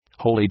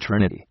Holy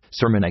Trinity,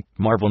 Sermon 8.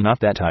 Marvel not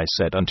that I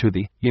said unto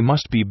thee, Ye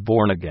must be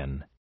born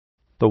again.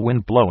 The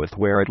wind bloweth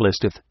where it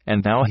listeth,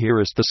 and thou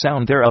hearest the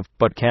sound thereof,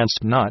 but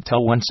canst not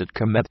tell whence it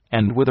cometh,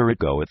 and whither it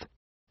goeth.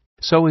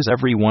 So is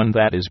every one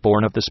that is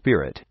born of the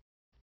Spirit.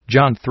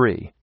 John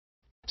 3.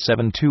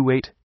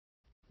 7-8.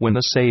 When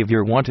the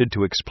Savior wanted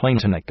to explain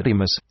to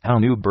Nicodemus how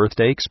new birth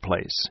takes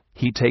place,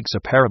 he takes a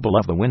parable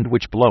of the wind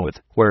which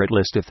bloweth where it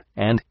listeth,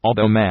 and,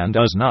 although man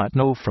does not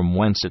know from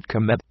whence it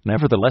cometh,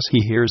 nevertheless he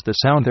hears the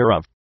sound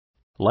thereof.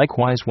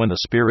 Likewise, when the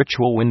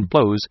spiritual wind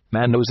blows,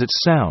 man knows its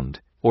sound,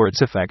 or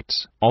its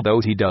effects, although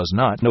he does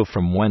not know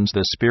from whence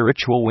the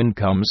spiritual wind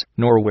comes,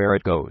 nor where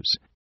it goes.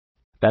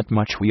 That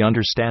much we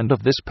understand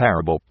of this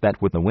parable, that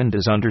with the wind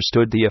is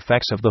understood the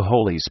effects of the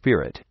Holy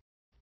Spirit.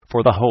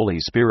 For the Holy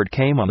Spirit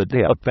came on the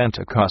day of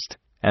Pentecost,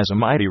 as a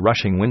mighty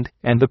rushing wind,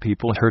 and the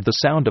people heard the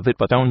sound of it,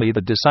 but only the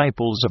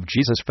disciples of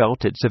Jesus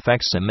felt its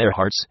effects in their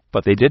hearts,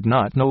 but they did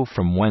not know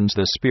from whence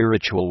the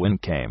spiritual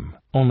wind came.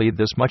 Only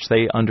this much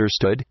they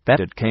understood, that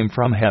it came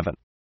from heaven.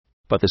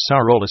 But the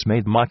sorrowless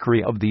made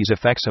mockery of these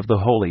effects of the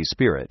Holy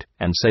Spirit,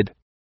 and said,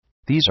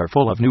 These are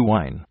full of new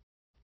wine.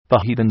 The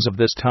heathens of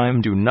this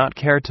time do not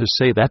care to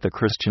say that the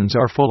Christians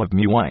are full of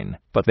new wine,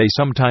 but they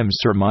sometimes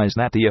surmise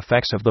that the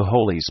effects of the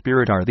Holy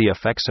Spirit are the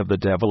effects of the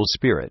devil's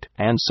spirit,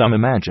 and some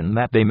imagine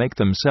that they make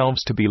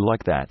themselves to be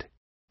like that.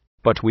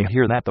 But we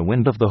hear that the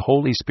wind of the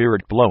Holy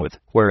Spirit bloweth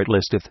where it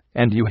listeth,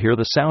 and you hear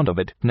the sound of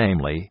it,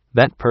 namely,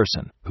 that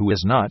person who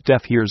is not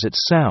deaf hears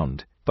its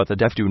sound, but the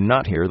deaf do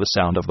not hear the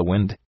sound of the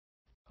wind.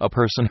 A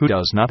person who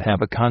does not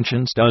have a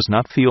conscience does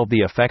not feel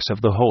the effects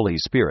of the Holy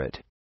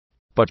Spirit.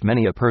 But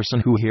many a person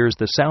who hears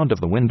the sound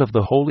of the wind of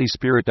the Holy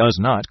Spirit does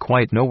not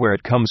quite know where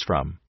it comes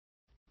from.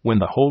 When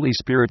the Holy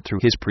Spirit through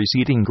His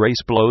preceding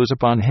grace blows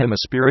upon him a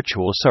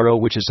spiritual sorrow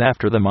which is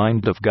after the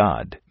mind of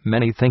God,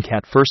 many think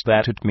at first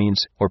that it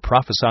means, or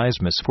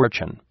prophesies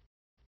misfortune.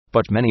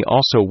 But many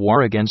also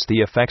war against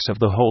the effects of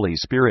the Holy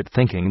Spirit,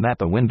 thinking that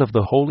the wind of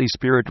the Holy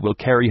Spirit will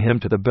carry him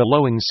to the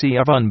billowing sea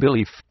of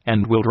unbelief,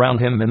 and will drown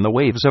him in the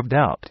waves of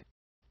doubt.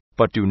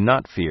 But do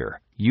not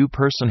fear, you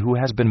person who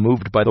has been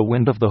moved by the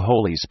wind of the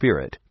Holy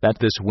Spirit, that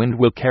this wind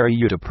will carry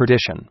you to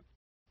perdition.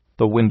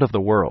 The wind of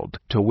the world,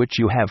 to which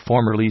you have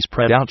formerly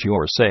spread out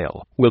your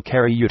sail, will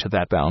carry you to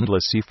that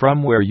boundless sea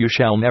from where you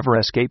shall never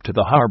escape to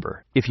the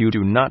harbor, if you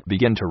do not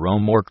begin to row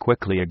more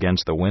quickly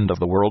against the wind of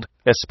the world,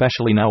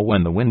 especially now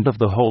when the wind of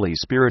the Holy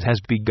Spirit has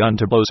begun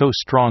to blow so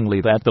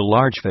strongly that the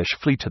large fish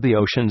flee to the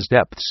ocean's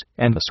depths,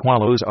 and the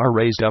swallows are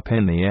raised up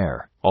in the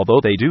air, although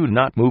they do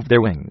not move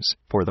their wings,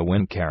 for the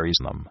wind carries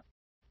them.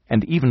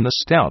 And even the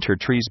stouter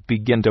trees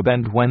begin to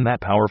bend when that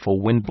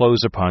powerful wind blows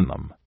upon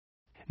them.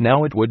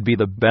 Now it would be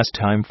the best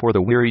time for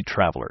the weary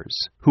travelers,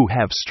 who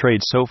have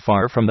strayed so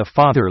far from the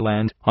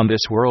fatherland, on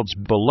this world's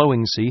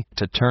billowing sea,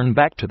 to turn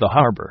back to the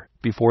harbor,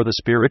 before the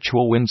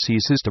spiritual wind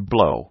ceases to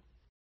blow.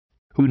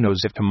 Who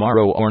knows if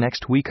tomorrow or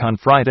next week on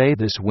Friday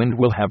this wind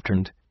will have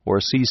turned, or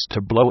ceased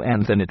to blow,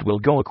 and then it will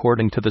go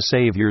according to the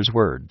Saviour's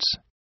words.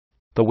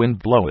 The wind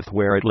bloweth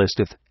where it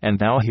listeth, and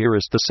thou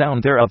hearest the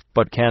sound thereof,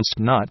 but canst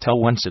not tell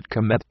whence it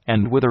cometh,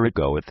 and whither it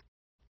goeth.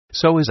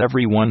 So is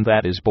every one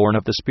that is born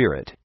of the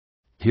Spirit.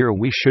 Here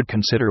we should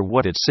consider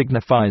what it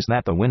signifies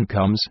that the wind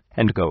comes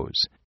and goes.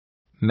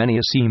 Many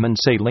a seaman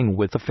sailing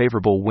with a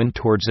favorable wind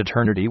towards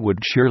eternity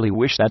would surely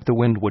wish that the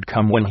wind would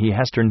come when he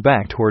has turned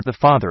back toward the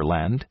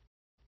fatherland.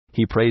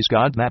 He prays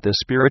God that the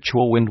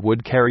spiritual wind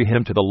would carry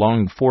him to the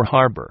longed-for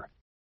harbor.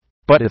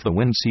 But if the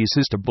wind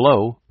ceases to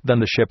blow, then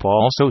the ship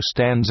also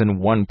stands in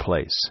one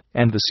place,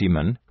 and the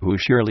seaman, who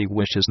surely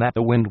wishes that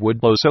the wind would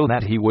blow so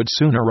that he would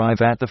soon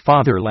arrive at the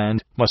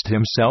fatherland, must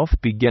himself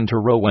begin to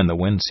row when the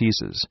wind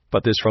ceases.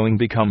 But this rowing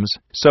becomes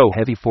so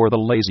heavy for the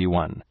lazy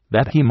one,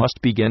 that he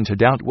must begin to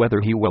doubt whether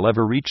he will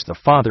ever reach the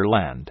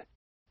fatherland.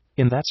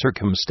 In that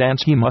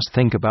circumstance he must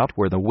think about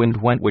where the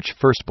wind went which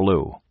first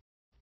blew.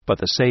 But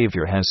the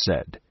Savior has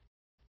said,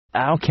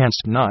 Thou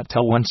canst not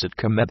tell whence it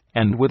cometh,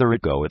 and whither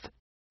it goeth.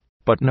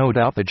 But no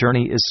doubt the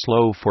journey is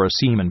slow for a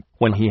seaman,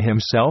 when he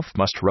himself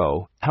must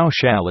row. How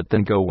shall it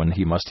then go when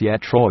he must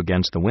yet row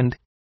against the wind?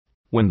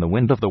 When the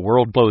wind of the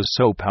world blows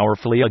so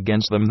powerfully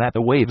against them that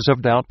the waves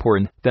of doubt pour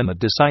in, then the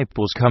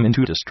disciples come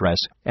into distress,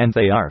 and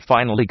they are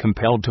finally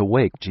compelled to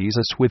wake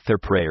Jesus with their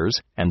prayers,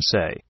 and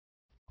say,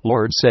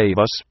 Lord, save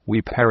us,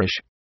 we perish.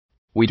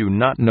 We do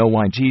not know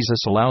why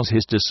Jesus allows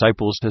his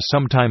disciples to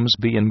sometimes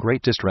be in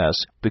great distress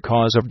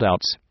because of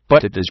doubts,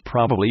 but it is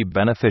probably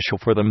beneficial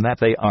for them that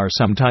they are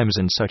sometimes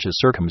in such a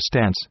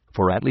circumstance,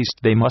 for at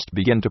least they must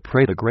begin to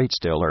pray the great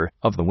stiller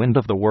of the wind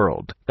of the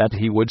world, that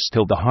he would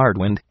still the hard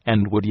wind,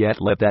 and would yet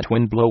let that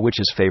wind blow which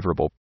is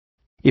favorable.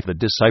 If the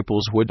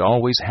disciples would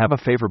always have a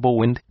favorable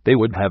wind, they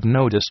would have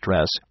no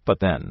distress,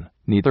 but then,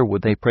 neither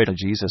would they pray to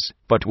Jesus,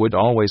 but would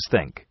always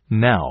think,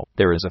 Now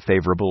there is a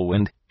favorable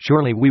wind,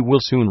 surely we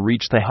will soon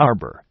reach the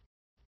harbor.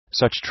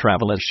 Such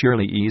travel is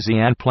surely easy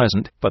and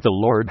pleasant, but the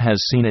Lord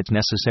has seen it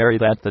necessary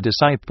that the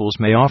disciples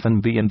may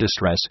often be in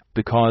distress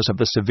because of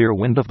the severe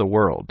wind of the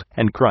world,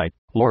 and cry,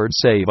 Lord,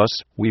 save us,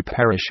 we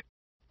perish.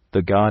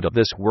 The god of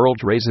this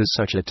world raises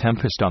such a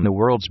tempest on the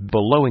world's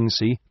bellowing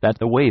sea that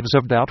the waves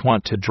of doubt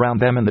want to drown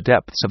them in the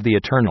depths of the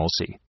eternal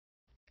sea.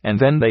 And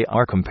then they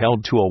are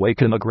compelled to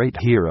awaken the great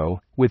hero,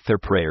 with their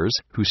prayers,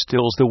 who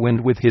stills the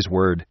wind with his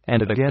word,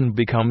 and it again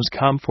becomes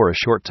calm for a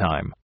short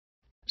time.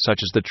 Such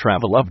is the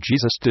travel of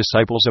Jesus'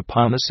 disciples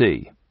upon the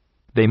sea.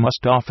 They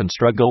must often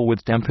struggle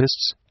with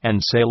tempests,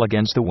 and sail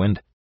against the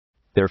wind.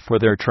 Therefore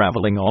their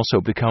traveling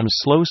also becomes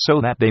slow,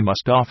 so that they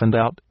must often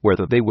doubt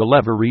whether they will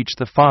ever reach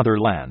the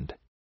fatherland.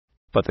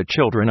 But the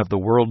children of the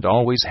world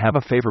always have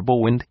a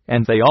favorable wind,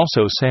 and they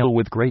also sail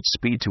with great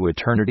speed to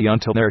eternity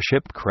until their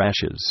ship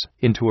crashes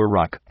into a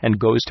rock and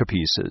goes to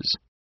pieces.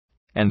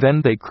 And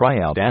then they cry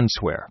out and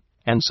swear,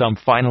 and some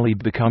finally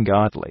become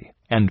godly,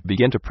 and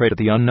begin to pray to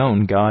the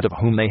unknown God of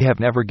whom they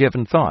have never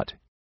given thought.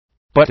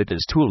 But it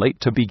is too late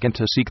to begin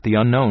to seek the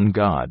unknown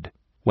God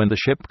when the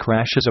ship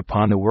crashes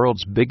upon the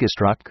world's biggest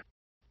rock.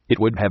 It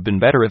would have been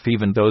better if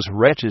even those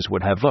wretches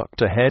would have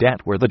looked ahead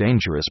at where the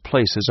dangerous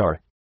places are.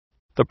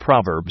 The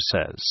proverb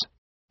says,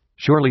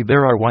 "Surely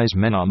there are wise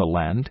men on the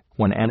land,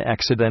 when an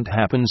accident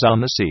happens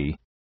on the sea."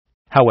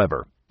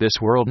 However, this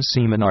world's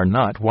seamen are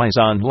not wise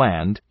on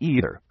land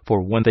either,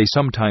 for when they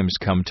sometimes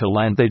come to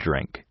land they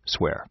drink,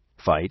 swear,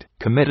 fight,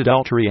 commit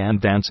adultery and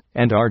dance,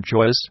 and are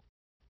joyous.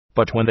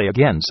 But when they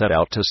again set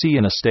out to sea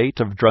in a state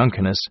of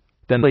drunkenness,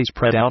 then they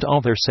spread out all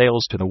their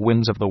sails to the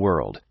winds of the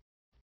world.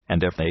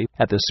 And if they,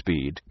 at this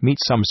speed, meet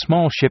some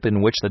small ship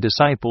in which the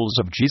disciples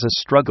of Jesus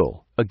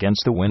struggle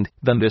against the wind,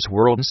 then this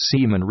world's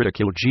seamen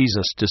ridicule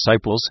Jesus'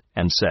 disciples,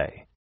 and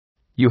say,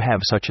 "You have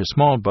such a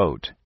small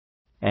boat,"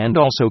 and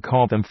also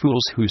call them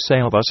fools who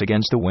sail thus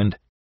against the wind.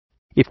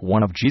 If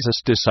one of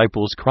Jesus'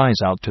 disciples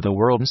cries out to the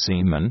world's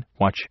seamen,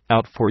 "Watch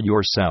out for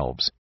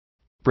yourselves.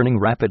 Burning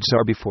rapids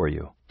are before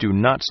you. Do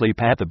not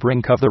sleep at the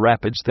brink of the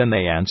rapids," then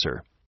they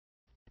answer,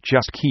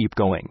 "Just keep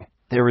going.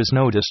 There is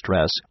no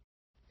distress."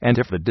 And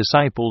if the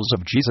disciples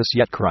of Jesus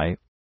yet cry,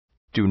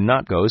 "Do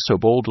not go so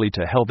boldly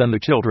to hell," then the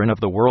children of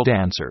the world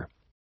answer,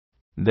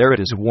 "There it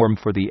is warm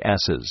for the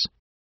asses."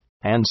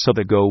 And so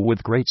they go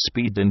with great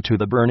speed into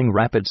the burning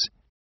rapids.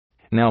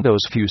 Now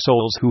those few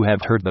souls who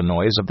have heard the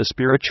noise of the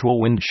spiritual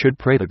wind should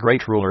pray the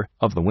great ruler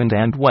of the wind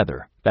and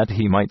weather, that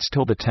he might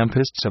still the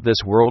tempests of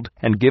this world,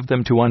 and give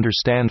them to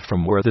understand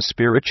from where the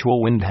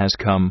spiritual wind has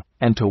come,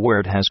 and to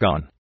where it has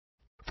gone.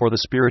 For the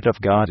Spirit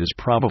of God is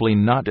probably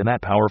not in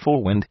that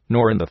powerful wind,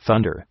 nor in the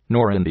thunder,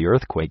 nor in the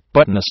earthquake,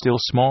 but in a still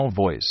small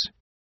voice.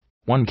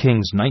 1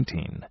 Kings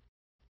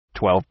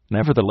 19:12.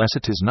 Nevertheless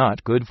it is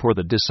not good for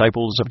the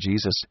disciples of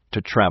Jesus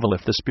to travel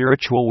if the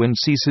spiritual wind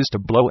ceases to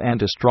blow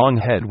and a strong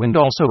headwind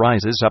also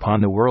rises up on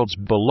the world's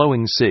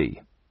bellowing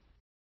sea.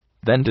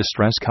 Then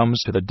distress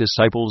comes to the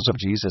disciples of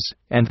Jesus,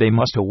 and they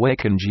must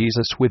awaken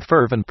Jesus with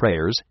fervent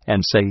prayers,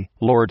 and say,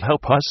 "Lord,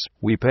 help us,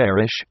 we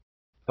perish."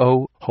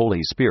 O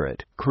Holy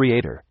Spirit,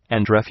 Creator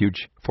and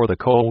Refuge for the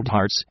cold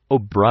hearts, O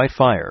bright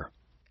fire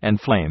and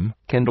flame,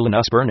 kindle in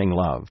us burning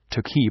love,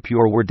 to keep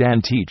your word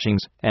and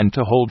teachings, and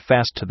to hold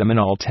fast to them in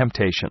all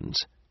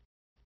temptations.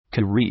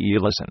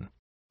 Listen.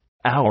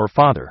 Our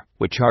Father,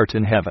 which art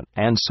in heaven,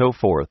 and so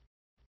forth.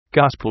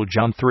 Gospel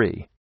John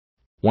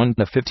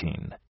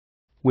 3:1-15.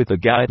 With the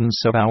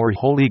guidance of our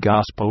Holy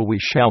Gospel we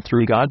shall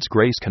through God's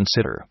grace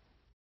consider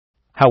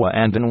how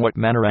and in what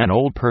manner an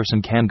old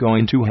person can go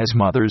into his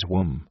mother's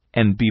womb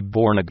and be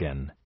born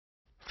again.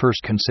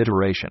 First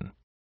consideration.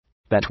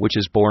 That which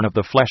is born of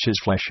the flesh is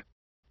flesh.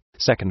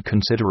 Second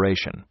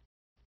consideration.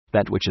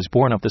 That which is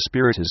born of the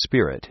Spirit is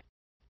spirit.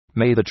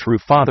 May the true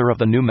Father of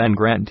the new man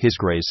grant His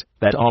grace,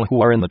 that all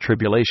who are in the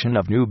tribulation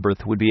of new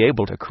birth would be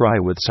able to cry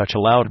with such a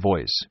loud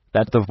voice,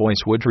 that the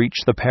voice would reach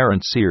the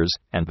parents' ears,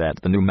 and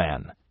that the new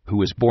man,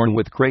 who is born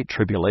with great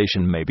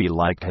tribulation, may be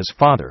like his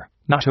father,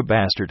 not a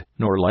bastard,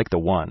 nor like the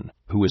one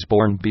who was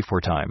born before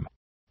time.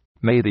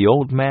 May the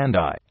old man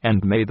die,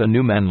 and may the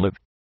new man live.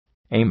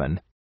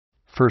 Amen.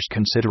 First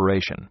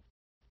consideration.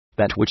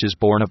 That which is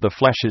born of the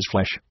flesh is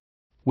flesh.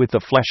 With the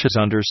flesh is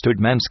understood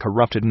man's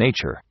corrupted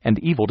nature and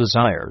evil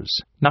desires,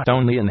 not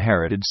only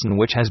inherited sin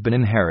which has been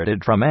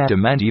inherited from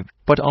Adam and Eve,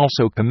 but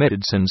also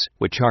committed sins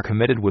which are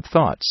committed with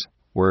thoughts,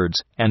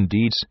 words, and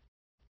deeds.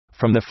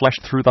 From the flesh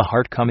through the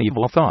heart come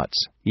evil thoughts,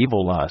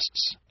 evil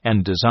lusts,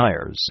 and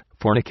desires,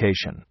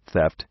 fornication,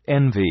 theft,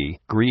 envy,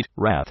 greed,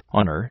 wrath,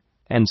 honor,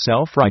 and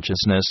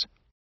self-righteousness.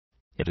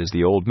 It is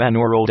the old man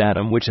or old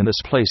Adam which in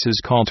this place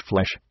is called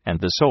flesh, and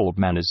this old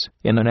man is,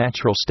 in a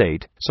natural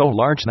state, so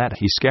large that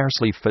he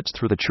scarcely fits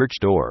through the church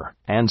door,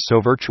 and so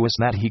virtuous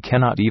that he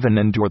cannot even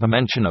endure the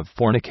mention of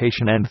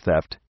fornication and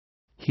theft.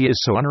 He is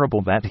so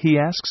honorable that he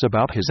asks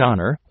about his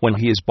honor when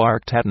he is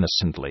barked at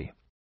innocently.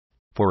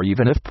 For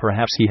even if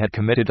perhaps he had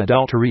committed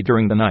adultery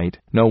during the night,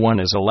 no one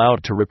is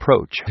allowed to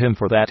reproach him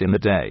for that in the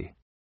day.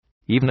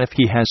 Even if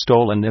he has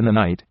stolen in the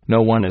night,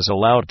 no one is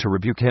allowed to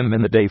rebuke him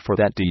in the day for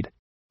that deed.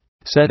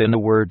 Said in a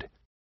word,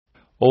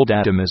 old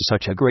Adam is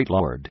such a great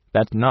lord,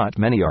 that not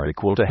many are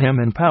equal to him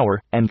in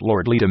power and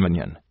lordly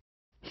dominion.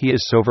 He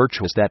is so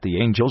virtuous that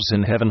the angels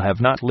in heaven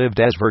have not lived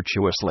as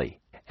virtuously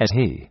as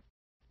he.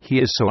 He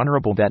is so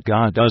honorable that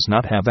God does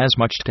not have as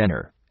much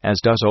tenor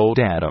as does old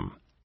Adam.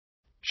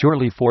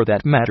 Surely for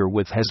that matter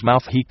with his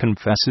mouth he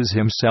confesses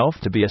himself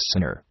to be a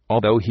sinner,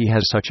 although he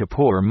has such a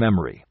poor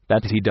memory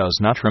that he does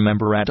not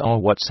remember at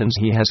all what sins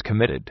he has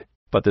committed.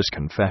 But this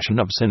confession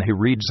of sin he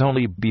reads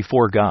only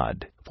before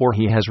God, for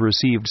he has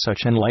received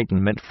such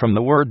enlightenment from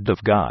the Word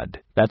of God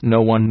that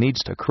no one needs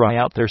to cry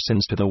out their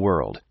sins to the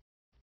world.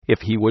 If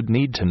he would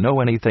need to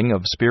know anything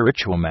of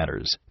spiritual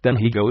matters, then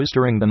he goes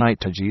during the night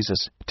to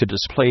Jesus to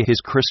display his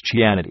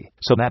Christianity,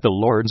 so that the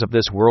lords of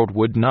this world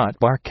would not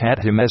bark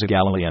at him as a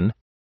Galilean.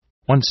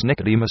 Once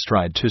Nicodemus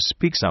tried to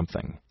speak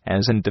something,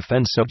 as in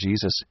defense of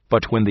Jesus,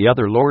 but when the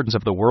other lords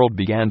of the world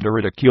began to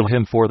ridicule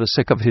him for the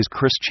sake of his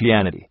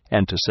Christianity,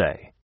 and to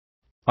say,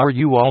 "Are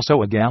you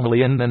also a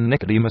Galilean?" then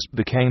Nicodemus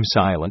became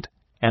silent,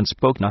 and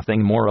spoke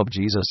nothing more of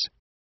Jesus.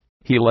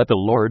 He let the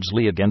lords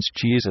lie against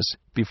Jesus,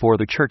 before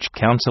the church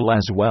council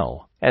as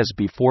well as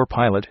before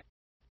Pilate.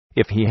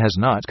 If he has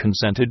not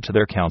consented to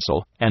their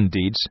counsel and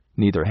deeds,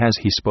 neither has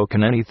he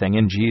spoken anything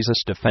in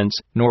Jesus' defense,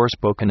 nor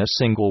spoken a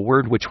single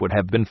word which would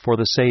have been for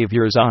the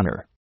Savior's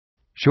honor.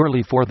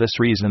 Surely for this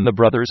reason the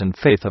brothers in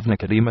faith of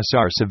Nicodemus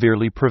are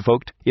severely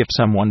provoked, if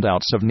someone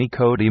doubts of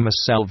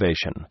Nicodemus'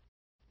 salvation.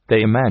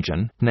 They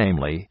imagine,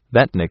 namely,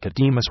 that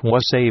Nicodemus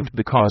was saved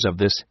because of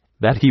this,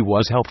 that he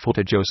was helpful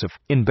to Joseph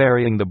in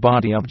burying the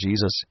body of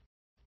Jesus.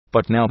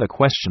 But now the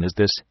question is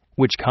this,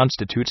 which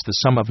constitutes the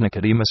sum of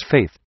Nicodemus'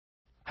 faith?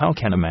 How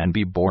can a man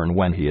be born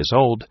when he is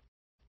old?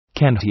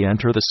 Can he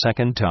enter the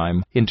second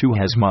time into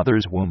his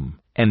mother's womb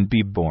and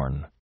be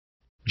born?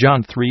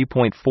 John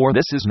 3:4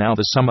 This is now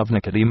the sum of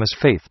Nicodemus'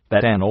 faith,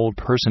 that an old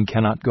person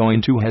cannot go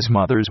into his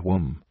mother's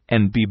womb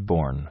and be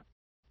born.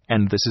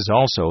 And this is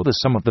also the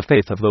sum of the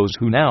faith of those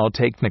who now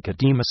take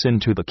Nicodemus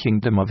into the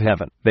kingdom of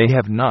heaven. They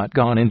have not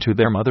gone into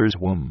their mother's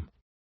womb.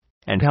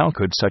 And how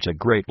could such a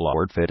great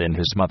Lord fit in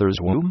his mother's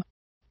womb?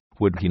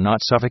 Would he not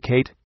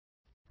suffocate?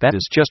 That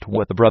is just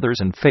what the brothers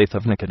in faith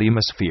of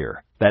Nicodemus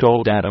fear, that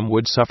old Adam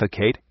would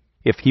suffocate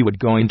if he would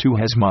go into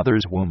his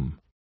mother's womb.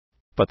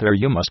 But there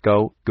you must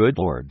go, good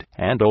Lord,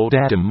 and old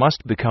Adam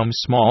must become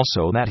small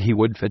so that he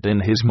would fit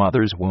in his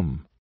mother's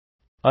womb.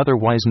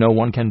 Otherwise no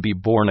one can be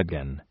born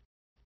again.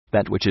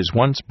 That which is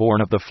once born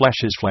of the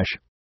flesh is flesh.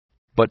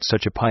 But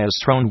such a pious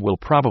throne will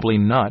probably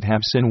not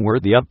have sin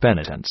worthy of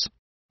penitence.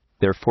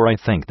 Therefore I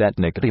think that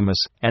Nicodemus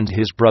and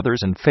his brothers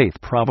in faith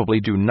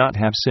probably do not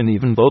have sin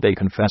even though they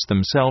confess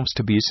themselves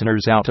to be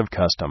sinners out of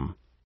custom.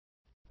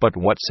 But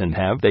what sin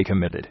have they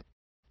committed?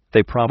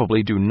 They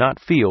probably do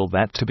not feel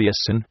that to be a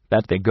sin,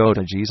 that they go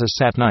to Jesus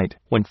at night,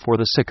 when for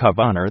the sake of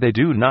honor they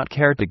do not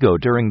care to go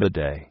during the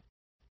day.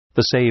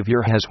 The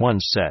Savior has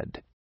once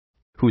said,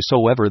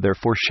 "Whosoever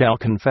therefore shall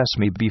confess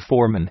me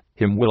before men,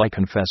 him will I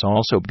confess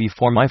also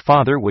before my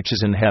Father which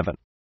is in heaven."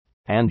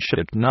 And should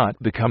it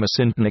not become a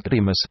sin to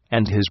Nicodemus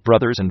and his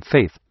brothers in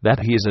faith that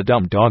he is a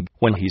dumb dog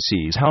when he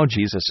sees how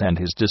Jesus and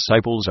his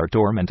disciples are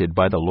tormented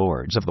by the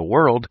lords of the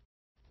world?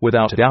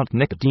 Without a doubt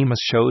Nicodemus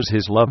shows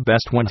his love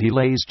best when he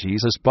lays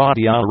Jesus'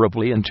 body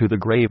honorably into the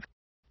grave.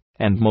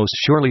 And most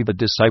surely the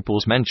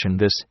disciples mention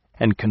this,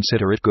 and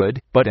consider it good,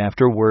 but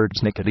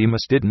afterwards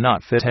Nicodemus did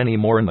not fit any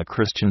more in the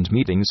Christians'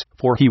 meetings,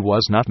 for he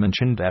was not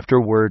mentioned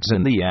afterwards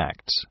in the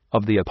Acts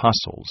of the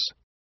Apostles.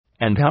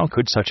 And how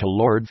could such a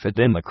Lord fit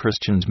in the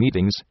Christians'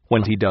 meetings,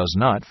 when he does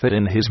not fit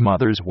in his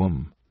mother's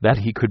womb, that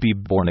he could be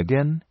born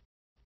again?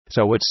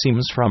 So it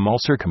seems from all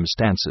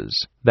circumstances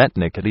that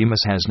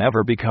Nicodemus has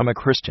never become a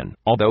Christian,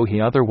 although he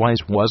otherwise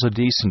was a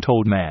decent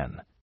old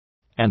man.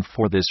 And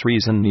for this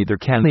reason neither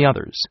can the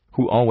others,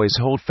 who always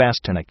hold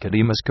fast to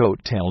Nicodemus'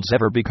 coat-tails,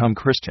 ever become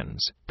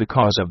Christians,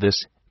 because of this,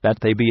 that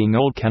they being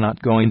old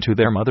cannot go into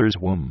their mother's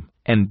womb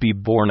and be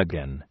born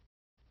again.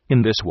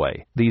 In this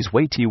way, these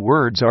weighty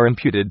words are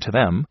imputed to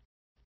them.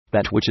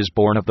 That which is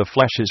born of the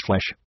flesh is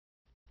flesh.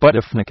 But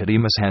if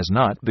Nicodemus has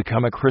not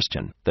become a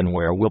Christian, then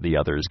where will the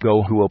others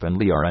go who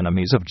openly are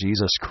enemies of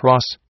Jesus'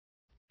 cross?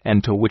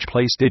 And to which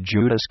place did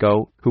Judas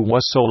go, who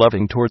was so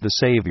loving toward the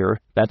Savior,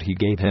 that he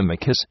gave him a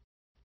kiss?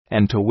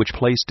 And to which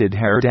place did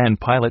Herod and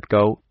Pilate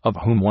go, of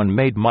whom one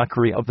made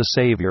mockery of the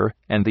Savior,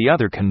 and the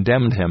other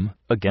condemned him,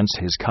 against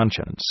his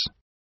conscience?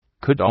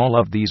 Could all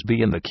of these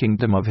be in the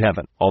kingdom of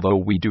heaven, although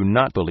we do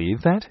not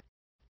believe that?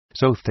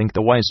 So think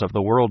the wise of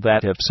the world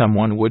that if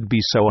someone would be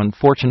so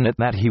unfortunate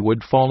that he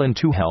would fall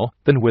into hell,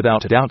 then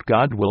without a doubt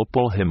God will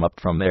pull him up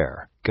from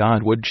there.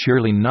 God would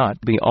surely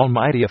not be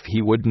almighty if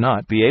he would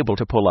not be able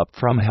to pull up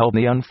from hell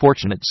the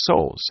unfortunate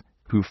souls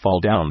who fall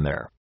down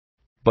there.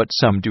 But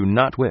some do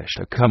not wish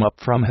to come up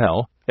from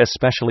hell,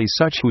 especially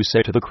such who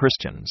say to the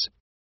Christians,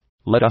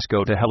 "Let us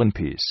go to hell in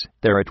peace,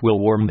 there it will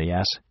warm the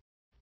ass."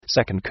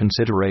 Second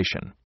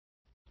consideration.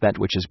 That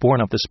which is born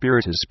of the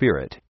Spirit is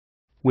spirit.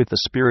 With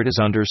the Spirit is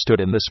understood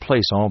in this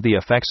place all the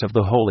effects of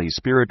the Holy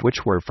Spirit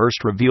which were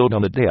first revealed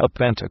on the day of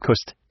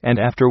Pentecost, and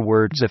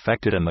afterwards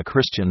effected in the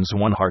Christians'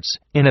 one hearts,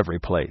 in every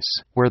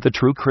place where the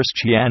true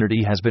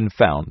Christianity has been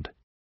found.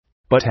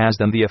 But as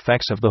then the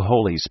effects of the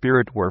Holy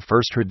Spirit were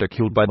first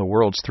ridiculed by the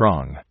world's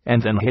throng,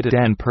 and then hated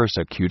and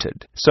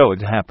persecuted, so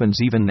it happens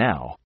even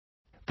now.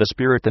 The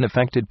Spirit then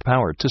effected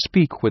power to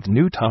speak with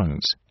new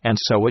tongues, and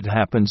so it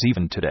happens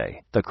even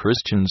today. The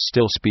Christians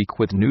still speak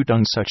with new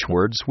tongues such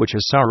words which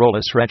a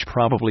sorrowless wretch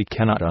probably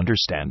cannot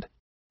understand.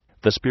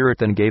 The Spirit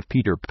then gave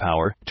Peter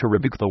power to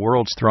rebuke the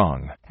world's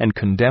throng and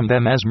condemn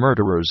them as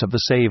murderers of the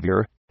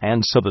Savior,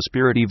 and so the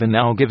Spirit even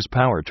now gives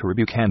power to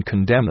rebuke and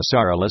condemn the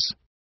sorrowless.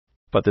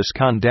 But this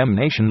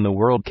condemnation the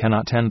world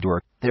cannot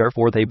endure,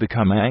 therefore they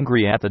become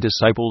angry at the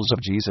disciples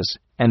of Jesus,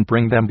 and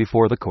bring them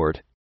before the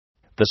court.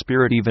 The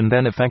Spirit even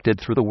then effected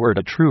through the word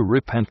a true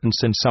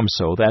repentance in some,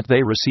 so that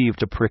they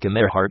received a prick in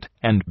their heart,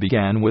 and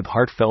began with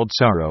heartfelt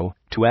sorrow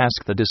to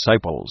ask the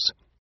disciples,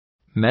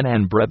 "Men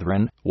and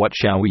brethren, what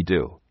shall we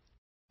do?"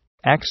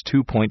 Acts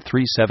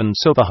 2:37.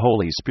 So the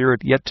Holy Spirit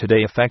yet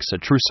today effects a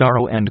true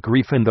sorrow and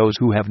grief in those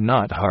who have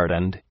not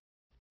hardened.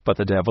 But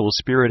the devil's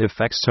spirit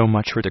effects so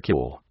much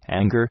ridicule,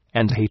 anger,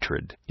 and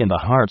hatred in the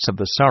hearts of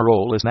the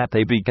sorrowless that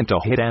they begin to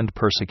hate and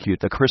persecute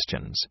the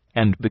Christians,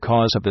 and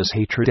because of this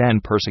hatred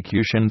and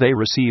persecution they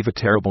receive a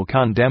terrible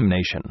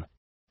condemnation.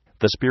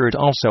 The Spirit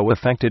also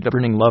effected a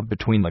burning love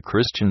between the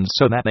Christians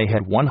so that they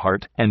had one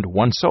heart and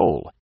one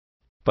soul.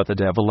 But the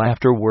devil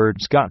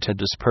afterwards got to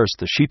disperse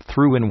the sheep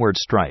through inward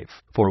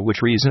strife, for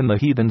which reason the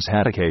heathens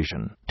had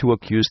occasion to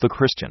accuse the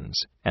Christians,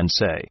 and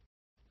say,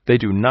 "They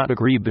do not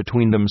agree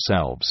between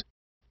themselves."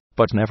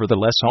 But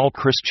nevertheless all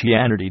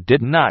Christianity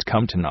did not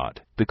come to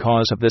naught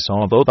because of this,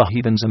 although the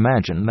heathens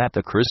imagine that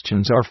the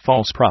Christians are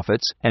false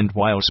prophets and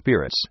wild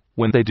spirits,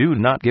 when they do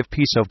not give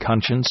peace of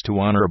conscience to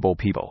honorable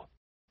people.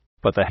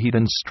 But the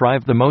heathens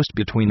strive the most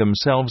between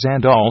themselves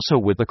and also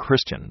with the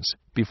Christians,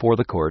 before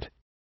the court.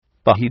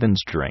 The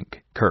heathens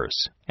drink,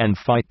 curse, and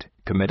fight,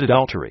 commit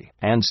adultery,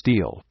 and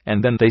steal,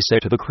 and then they say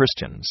to the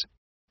Christians,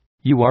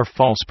 "You are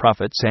false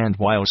prophets and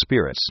wild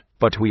spirits,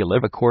 but we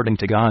live according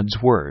to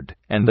God's word,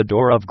 and the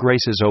door of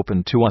grace is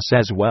open to us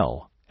as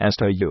well as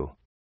to you.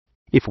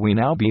 If we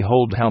now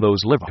behold how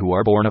those live who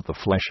are born of the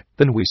flesh,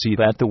 then we see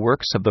that the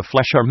works of the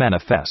flesh are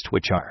manifest,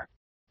 which are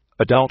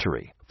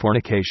adultery,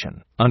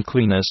 fornication,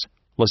 uncleanness,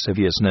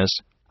 lasciviousness,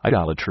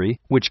 idolatry,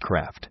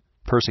 witchcraft,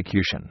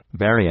 persecution,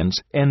 variance,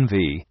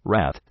 envy,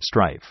 wrath,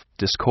 strife,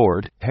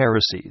 discord,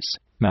 heresies,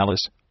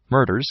 malice,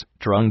 murders,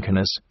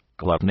 drunkenness,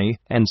 gluttony,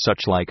 and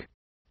such like.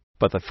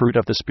 But the fruit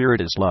of the Spirit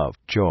is love,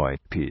 joy,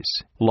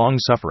 peace,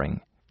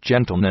 long-suffering,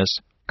 gentleness,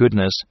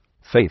 goodness,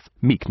 faith,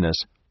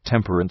 meekness,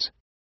 temperance."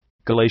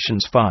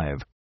 Galatians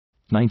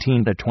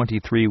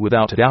 5:19-23.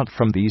 Without a doubt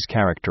from these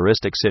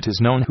characteristics it is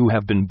known who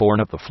have been born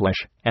of the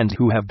flesh, and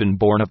who have been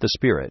born of the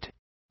Spirit.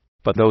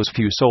 But those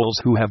few souls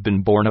who have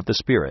been born of the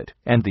Spirit,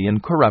 and the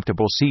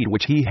incorruptible seed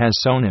which He has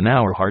sown in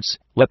our hearts,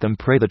 let them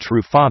pray the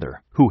true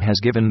Father, who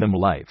has given them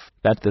life,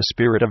 that the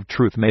Spirit of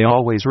truth may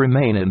always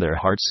remain in their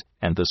hearts,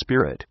 and the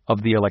Spirit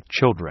of the elect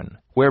children,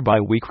 whereby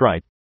we cry,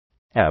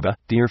 "Abba,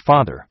 dear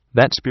Father,"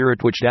 that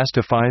Spirit which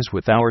testifies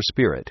with our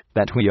spirit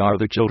that we are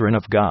the children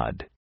of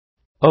God.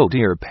 O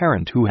dear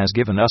Parent who has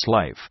given us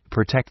life,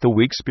 protect the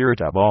weak spirit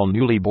of all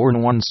newly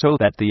born ones so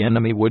that the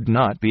enemy would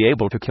not be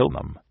able to kill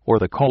them, or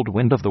the cold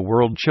wind of the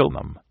world chill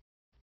them.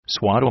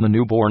 Swaddle the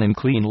newborn in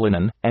clean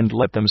linen, and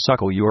let them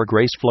suckle your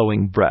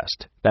grace-flowing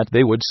breast, that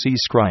they would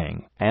cease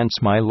crying, and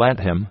smile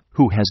at Him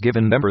who has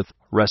given them birth,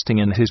 resting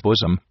in His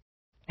bosom.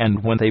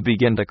 And when they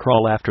begin to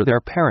crawl after their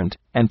parent,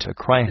 and to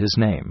cry His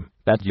name,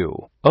 that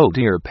you, O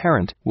dear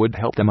Parent, would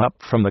help them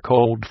up from the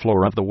cold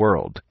floor of the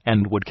world,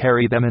 and would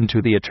carry them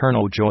into the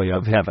eternal joy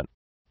of heaven.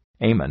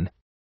 Amen.